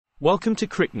Welcome to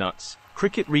CricNuts,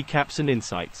 cricket recaps and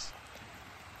insights.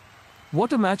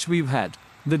 What a match we've had.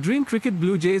 The Dream Cricket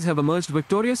Blue Jays have emerged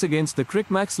victorious against the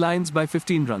Cricmax Lions by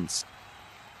 15 runs.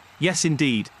 Yes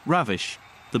indeed, Ravish.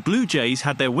 The Blue Jays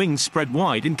had their wings spread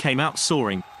wide and came out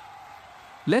soaring.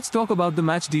 Let's talk about the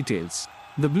match details.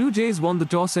 The Blue Jays won the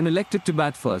toss and elected to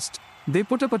bat first. They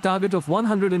put up a target of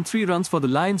 103 runs for the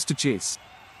Lions to chase.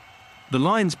 The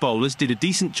Lions bowlers did a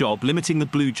decent job limiting the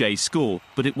Blue Jays' score,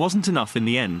 but it wasn't enough in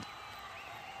the end.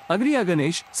 Agriya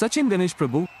Ganesh, Sachin Ganesh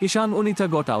Prabhu, Ishan Onitha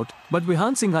got out, but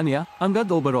Vihan Singhania, Angad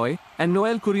Oberoi, and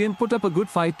Noel Kurian put up a good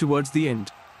fight towards the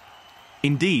end.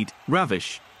 Indeed,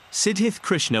 Ravish. Siddharth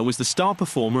Krishna was the star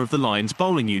performer of the Lions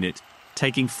bowling unit,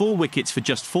 taking 4 wickets for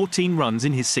just 14 runs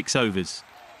in his 6 overs.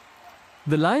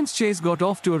 The Lions' chase got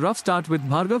off to a rough start with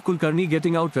Bhargav Kulkarni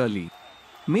getting out early.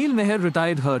 Mail Meher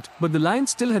retired hurt, but the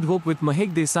Lions still had hope with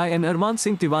Mahek Desai and Arman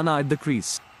Singh Tiwana at the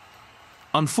crease.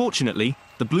 Unfortunately,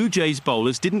 the Blue Jays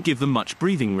bowlers didn't give them much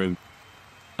breathing room.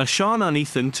 Ishan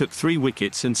Onitha took 3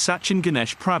 wickets and Sachin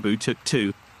Ganesh Prabhu took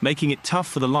 2, making it tough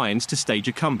for the Lions to stage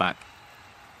a comeback.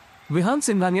 Vihan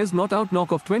Singhania's not-out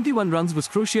knock of 21 runs was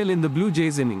crucial in the Blue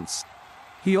Jays innings.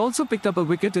 He also picked up a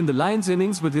wicket in the Lions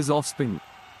innings with his off-spin.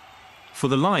 For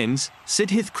the Lions,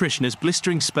 Siddharth Krishna's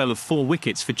blistering spell of 4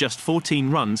 wickets for just 14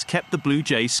 runs kept the Blue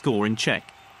Jays' score in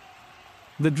check.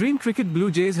 The Dream Cricket Blue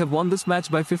Jays have won this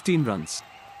match by 15 runs.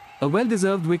 A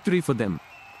well-deserved victory for them.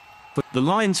 The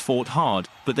Lions fought hard,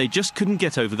 but they just couldn't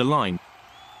get over the line.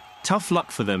 Tough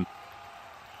luck for them.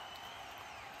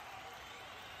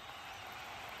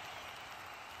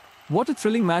 What a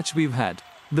thrilling match we've had.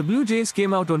 The Blue Jays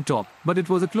came out on top, but it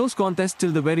was a close contest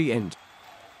till the very end.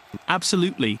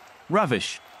 Absolutely,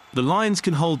 Ravish. The Lions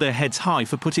can hold their heads high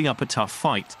for putting up a tough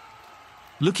fight.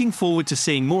 Looking forward to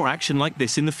seeing more action like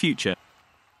this in the future.